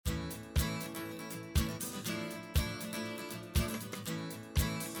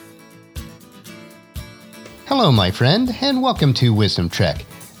Hello, my friend, and welcome to Wisdom Trek.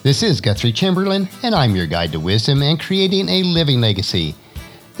 This is Guthrie Chamberlain, and I'm your guide to wisdom and creating a living legacy.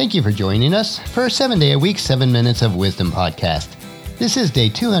 Thank you for joining us for our 7-day-a-week 7 Minutes of Wisdom podcast. This is day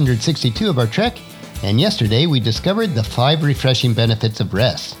 262 of our trek, and yesterday we discovered the 5 refreshing benefits of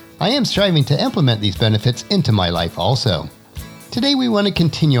rest. I am striving to implement these benefits into my life also. Today we want to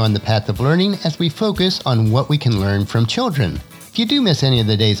continue on the path of learning as we focus on what we can learn from children. If you do miss any of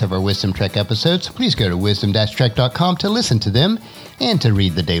the days of our Wisdom Trek episodes, please go to wisdom-trek.com to listen to them and to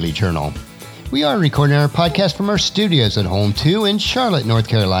read the daily journal. We are recording our podcast from our studios at home too in Charlotte, North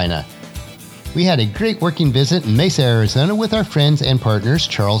Carolina. We had a great working visit in Mesa, Arizona with our friends and partners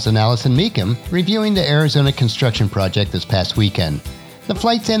Charles and Allison Meekum reviewing the Arizona construction project this past weekend. The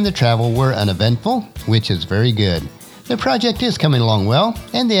flights and the travel were uneventful, which is very good. The project is coming along well,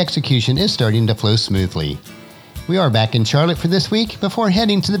 and the execution is starting to flow smoothly. We are back in Charlotte for this week before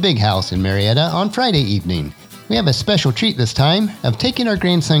heading to the Big House in Marietta on Friday evening. We have a special treat this time of taking our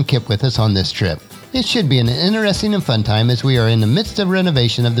grandson Kip with us on this trip. It should be an interesting and fun time as we are in the midst of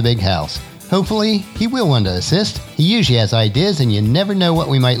renovation of the Big House. Hopefully, he will want to assist. He usually has ideas and you never know what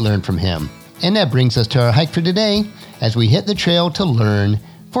we might learn from him. And that brings us to our hike for today as we hit the trail to learn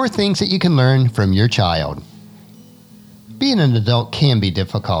 4 things that you can learn from your child. Being an adult can be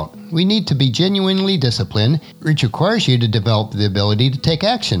difficult. We need to be genuinely disciplined, which requires you to develop the ability to take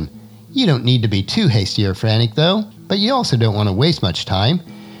action. You don't need to be too hasty or frantic though, but you also don't want to waste much time.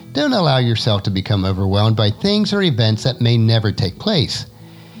 Don't allow yourself to become overwhelmed by things or events that may never take place.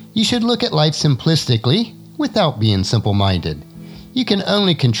 You should look at life simplistically without being simple-minded. You can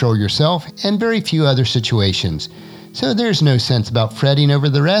only control yourself and very few other situations, so there's no sense about fretting over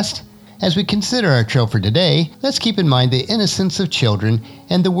the rest. As we consider our trail for today, let's keep in mind the innocence of children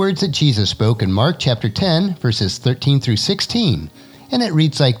and the words that Jesus spoke in Mark chapter 10, verses 13 through 16. And it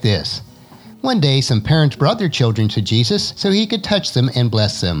reads like this. One day some parents brought their children to Jesus so he could touch them and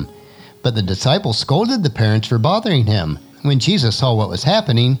bless them. But the disciples scolded the parents for bothering him. When Jesus saw what was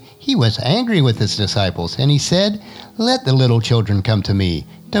happening, he was angry with his disciples, and he said, "Let the little children come to me.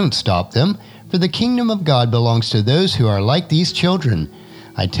 Don't stop them, for the kingdom of God belongs to those who are like these children.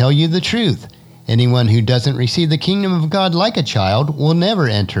 I tell you the truth. Anyone who doesn't receive the kingdom of God like a child will never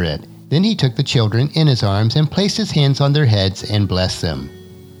enter it." Then he took the children in his arms and placed his hands on their heads and blessed them.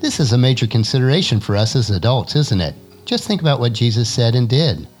 This is a major consideration for us as adults, isn't it? Just think about what Jesus said and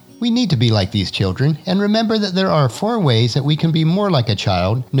did. We need to be like these children and remember that there are 4 ways that we can be more like a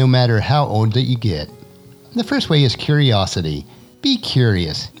child no matter how old that you get. The first way is curiosity. Be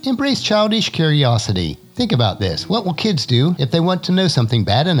curious. Embrace childish curiosity. Think about this. What will kids do if they want to know something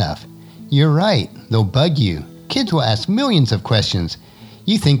bad enough? You're right. They'll bug you. Kids will ask millions of questions.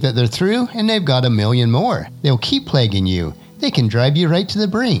 You think that they're through and they've got a million more. They'll keep plaguing you. They can drive you right to the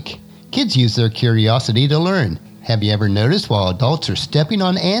brink. Kids use their curiosity to learn. Have you ever noticed while adults are stepping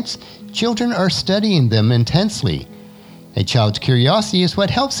on ants, children are studying them intensely? A child's curiosity is what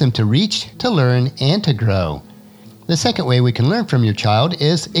helps them to reach, to learn, and to grow. The second way we can learn from your child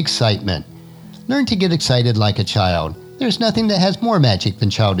is excitement. Learn to get excited like a child. There's nothing that has more magic than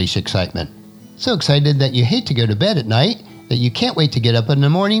childish excitement. So excited that you hate to go to bed at night, that you can't wait to get up in the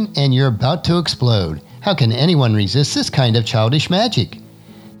morning and you're about to explode. How can anyone resist this kind of childish magic?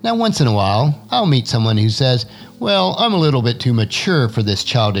 Now, once in a while, I'll meet someone who says, "Well, I'm a little bit too mature for this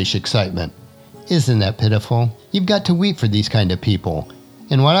childish excitement." Isn't that pitiful? You've got to weep for these kind of people.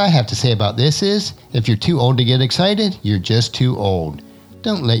 And what I have to say about this is, if you're too old to get excited, you're just too old.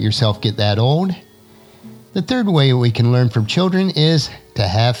 Don't let yourself get that old. The third way we can learn from children is to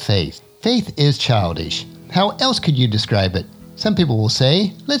have faith. Faith is childish. How else could you describe it? Some people will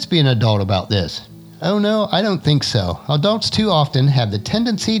say, "Let's be an adult about this." Oh no, I don't think so. Adults too often have the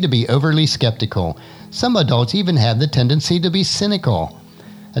tendency to be overly skeptical. Some adults even have the tendency to be cynical.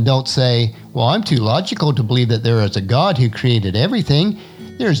 Adults say, "Well, I'm too logical to believe that there is a God who created everything.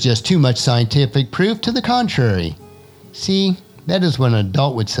 There's just too much scientific proof to the contrary." See, that is what an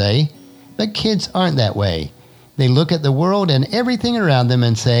adult would say. But kids aren't that way. They look at the world and everything around them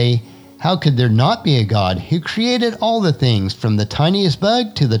and say, "How could there not be a God who created all the things from the tiniest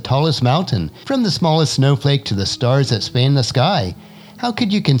bug to the tallest mountain, from the smallest snowflake to the stars that span the sky? How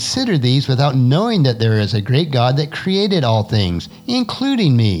could you consider these without knowing that there is a great God that created all things,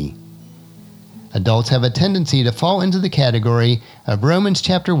 including me?" Adults have a tendency to fall into the category of Romans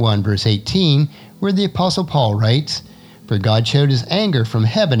chapter 1, verse 18, where the Apostle Paul writes, "For God showed his anger from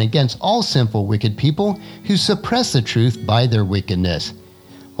heaven against all sinful, wicked people who suppress the truth by their wickedness."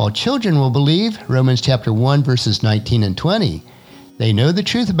 While children will believe Romans chapter 1, verses 19 and 20. They know the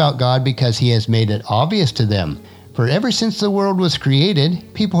truth about God because he has made it obvious to them. For ever since the world was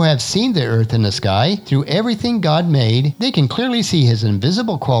created, people have seen the earth and the sky. Through everything God made, they can clearly see His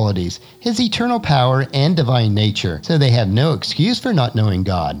invisible qualities, His eternal power, and divine nature, so they have no excuse for not knowing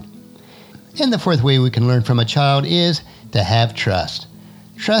God. And the fourth way we can learn from a child is to have trust.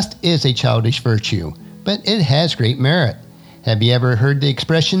 Trust is a childish virtue, but it has great merit. Have you ever heard the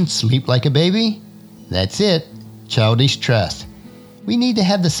expression, sleep like a baby? That's it, childish trust. We need to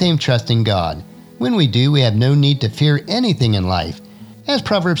have the same trust in God. When we do, we have no need to fear anything in life. As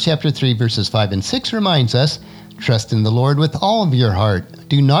Proverbs chapter 3 verses 5 and 6 reminds us, trust in the Lord with all of your heart.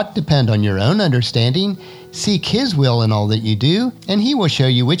 Do not depend on your own understanding. Seek His will in all that you do, and He will show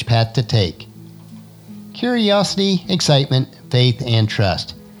you which path to take. Curiosity, excitement, faith, and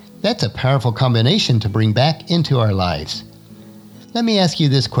trust. That's a powerful combination to bring back into our lives. Let me ask you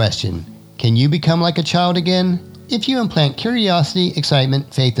this question. Can you become like a child again? If you implant curiosity,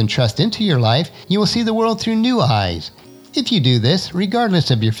 excitement, faith, and trust into your life, you will see the world through new eyes. If you do this,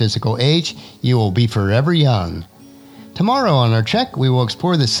 regardless of your physical age, you will be forever young. Tomorrow on our trek, we will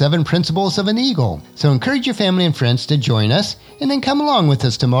explore the 7 principles of an eagle. So encourage your family and friends to join us, and then come along with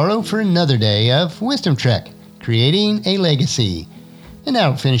us tomorrow for another day of Wisdom Trek, Creating a Legacy. And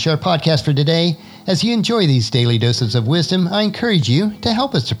that'll finish our podcast for today. As you enjoy these daily doses of wisdom, I encourage you to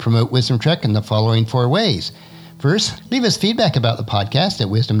help us to promote Wisdom Trek in the following 4 ways. First, leave us feedback about the podcast at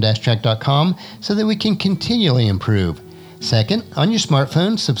wisdom-trek.com so that we can continually improve. Second, on your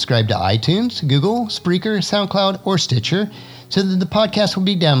smartphone, subscribe to iTunes, Google, Spreaker, SoundCloud, or Stitcher so that the podcast will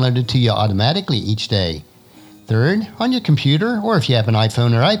be downloaded to you automatically each day. Third, on your computer, or if you have an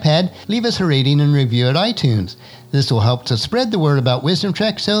iPhone or iPad, leave us a rating and review at iTunes. This will help to spread the word about Wisdom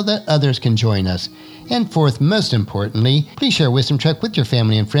Trek so that others can join us. And fourth, most importantly, please share Wisdom Trek with your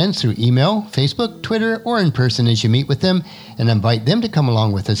family and friends through email, Facebook, Twitter, or in person as you meet with them, and invite them to come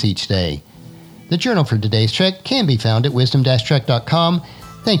along with us each day. The journal for today's trek can be found at wisdom-trek.com.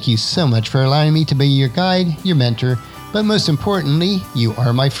 Thank you so much for allowing me to be your guide, your mentor, but most importantly, you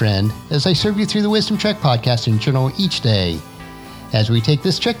are my friend as I serve you through the Wisdom Trek podcast and journal each day. As we take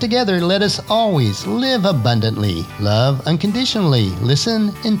this trek together, let us always live abundantly, love unconditionally,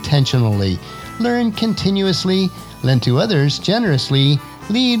 listen intentionally, learn continuously, lend to others generously,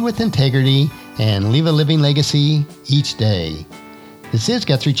 lead with integrity, and leave a living legacy each day. This is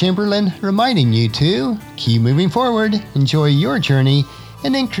Guthrie Chamberlain reminding you to keep moving forward, enjoy your journey,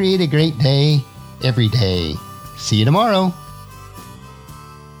 and then create a great day every day. See you tomorrow.